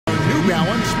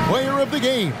balanced player of the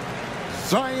game,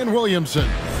 Zion Williamson.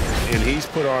 And he's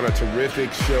put on a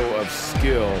terrific show of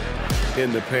skill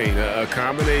in the paint. A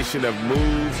combination of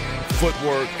moves,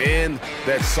 footwork, and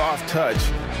that soft touch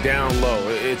down low.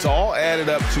 It's all added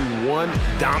up to one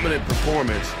dominant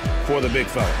performance for the big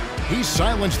fella. He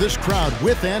silenced this crowd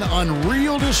with an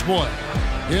unreal display.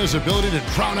 His ability to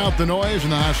drown out the noise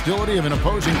and the hostility of an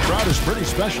opposing crowd is pretty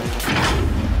special.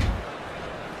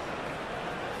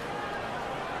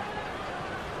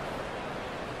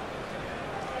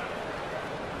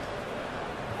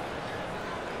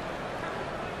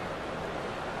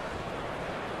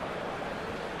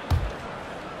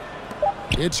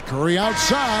 It's Curry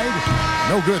outside.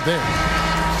 No good there.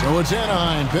 So it's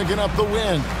Anaheim picking up the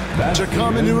win. To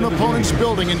come into an opponent's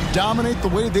building and dominate the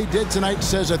way they did tonight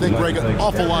says, I think, Greg, an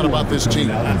awful lot about this team.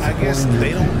 I guess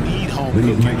they don't need home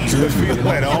cooking to feel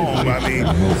at home. I mean,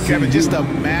 Kevin, just a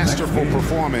masterful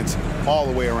performance all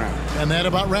the way around. And that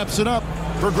about wraps it up.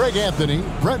 For Greg Anthony,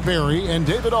 Brett Barry, and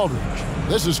David Aldridge,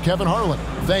 this is Kevin Harlan.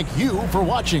 Thank you for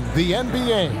watching the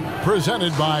NBA,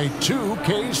 presented by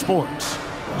 2K Sports.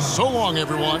 So long,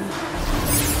 everyone.